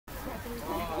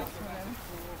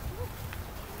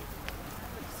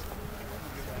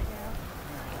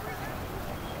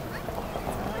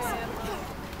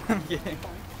I'm kidding.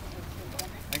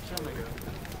 Actually, I'm gonna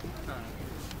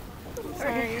go.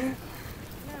 Sorry. You're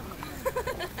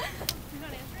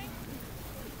not answering?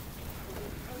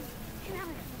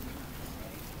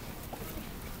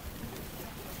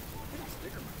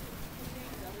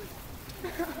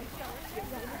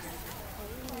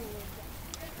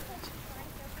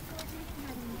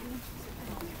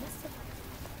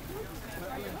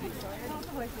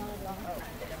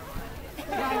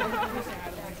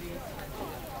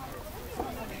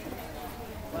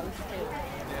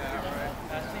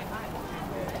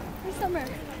 Summer.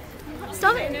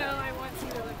 Stop it! No, I want you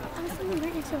to look up. I'm so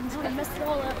ready to. I'm gonna mess it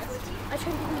all up. I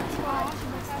tried to get my spot.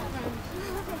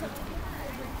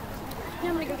 Now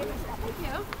I'm gonna go get my spot. Thank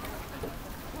you.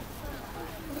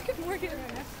 Look at Morgan.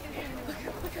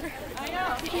 Look at her. I know.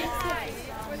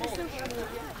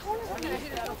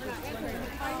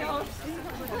 I know.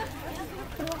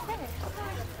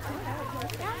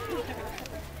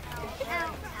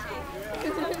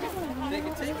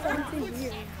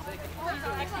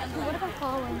 What if I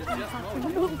fall and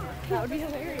something? That would be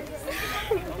hilarious.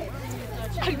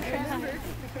 I'd cry.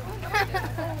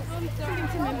 Starting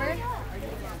to remember.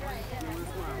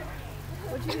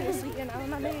 What'd you do this weekend? I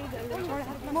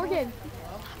made Morgan.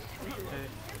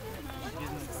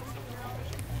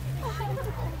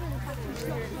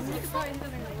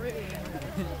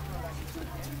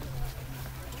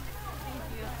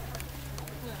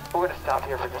 We're going to stop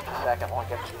here for just a second while we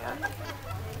get to the end.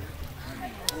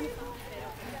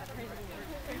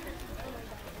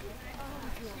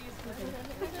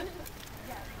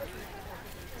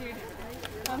 Dude,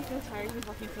 I'm so tired. He's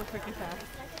walking so freaking fast.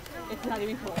 It's not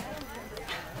even cool.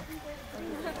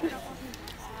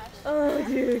 Oh,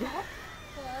 dude.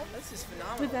 This is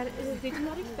phenomenal. Did you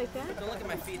not expect that? Don't look at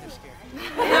my feet, they're scary.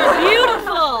 They're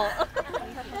beautiful!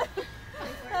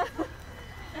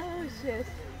 Oh, shit.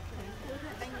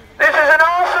 This is an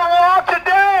awesome walk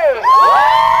today!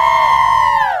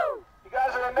 You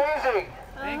guys are amazing.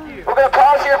 Thank you. We're going to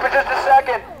pause here for just a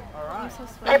second. Alright.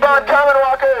 Keep on coming,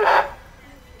 walkers.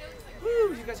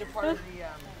 Woo! You guys are part of the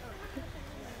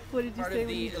What did you part say of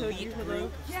when the you told you elite hello?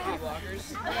 group, Streetwalkers.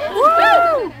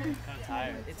 I'm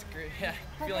tired. It's great. Yeah.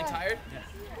 Feeling tired?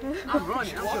 I'm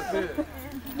running. I'm so good.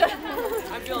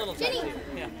 I'm feeling a little tired too.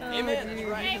 Yeah. Amen. That's I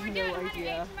right. have no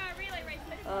idea.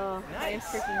 Oh, I am Nice.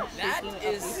 freaking That shaking up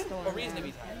is this storm, a reason to be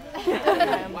man. tired.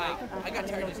 I'm Wow. like, I got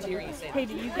tired just hearing you say Hey,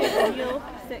 that. do you get video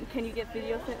sent? Can you get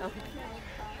video sent?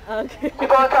 Okay.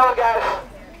 Keep on coming, guys.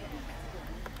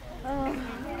 Oh.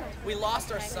 We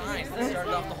lost our sign that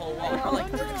started off the whole wall. We're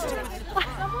like, they're gonna stick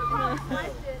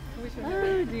with it.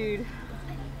 Oh, dude.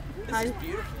 This is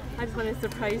beautiful. I just want to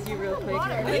surprise you real quick.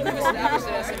 I think we've established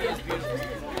that SMU is beautiful.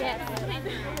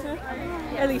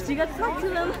 At least you got to talk to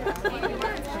them.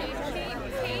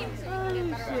 Oh,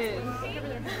 shit.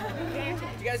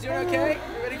 You guys doing okay?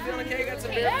 Everybody feeling okay? Got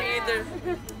some bare feet there.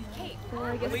 Well, I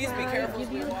guess Please be careful as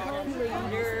give we you walk.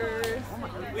 later.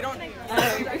 We don't,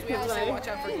 sometimes we have to say watch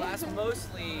out for glass,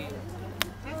 mostly.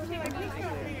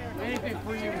 Anything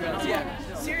for you guys.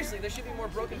 Yeah, seriously, there should be more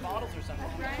broken bottles or something.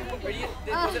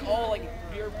 Or was it all like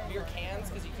beer cans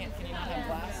because can you not have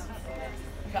glass?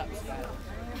 Cups, yeah.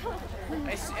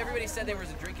 Everybody said there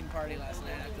was a drinking party last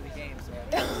night after the game, so.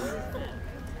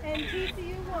 And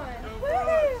TCU won.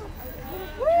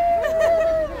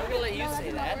 I'm gonna let you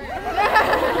say that.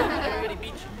 Everybody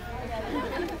beat you.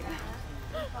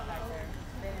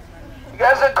 You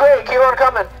guys look great. Keep on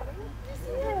coming.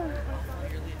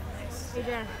 Hey,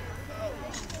 Dan.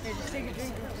 Here, just take a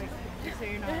drink real quick. Just so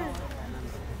you're not all...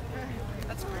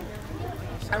 That's great.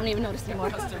 I don't even notice anymore.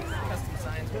 Custom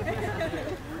signs.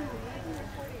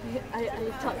 I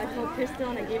told Crystal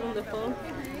and I gave him the phone,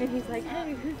 and he's like,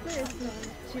 hey, who's this? And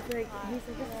he's like, this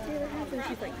is Taylor Hanson.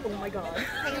 She's like, oh my god.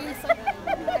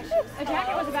 A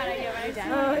jacket was a bad idea, right?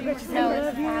 Oh, I bet she's I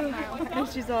love you. And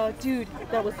she's all, dude,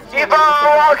 that was Keep on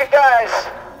walking, guys.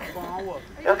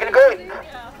 You're looking great.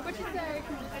 What'd you say?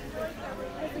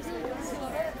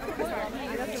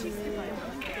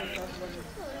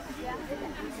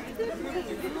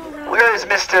 Where is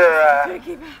Mr.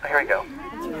 Here we go.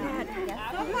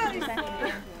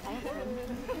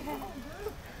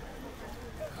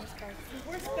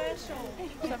 We're special.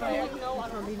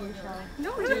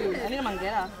 No, dude, I need a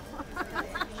manguera.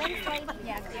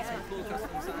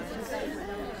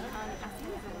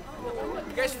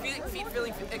 You guys feet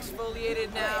feeling exfoliated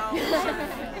now? Oh,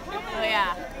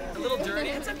 yeah. A little dirty?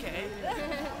 It's okay.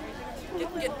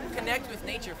 Connect with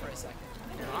nature for a second.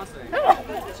 Awesome.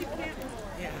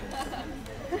 Yeah.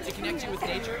 To connect you with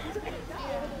nature?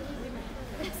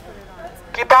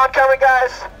 Keep on coming,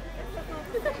 guys.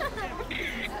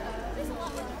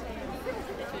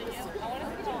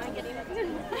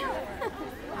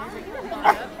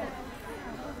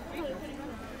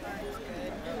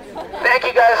 Thank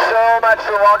you guys so much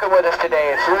for walking with us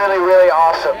today. It's really, really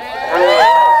awesome. Really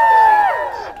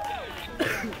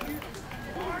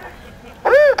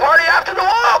Woo! Party after the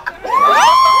walk!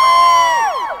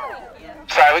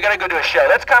 Sorry, we gotta go do a show.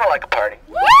 That's kind of like a party.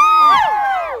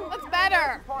 What's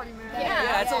better?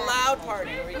 Yeah, it's a loud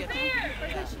party where you get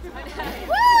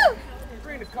Woo!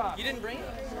 Bring the cop. You didn't bring it?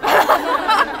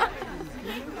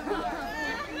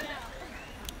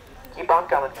 Keep on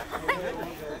coming.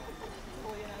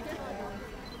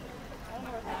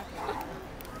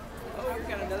 Oh, we've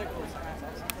got another cool sign.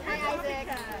 Hi, Isaac.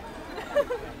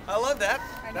 I love that.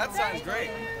 That sounds great.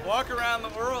 Walk around the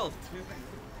world.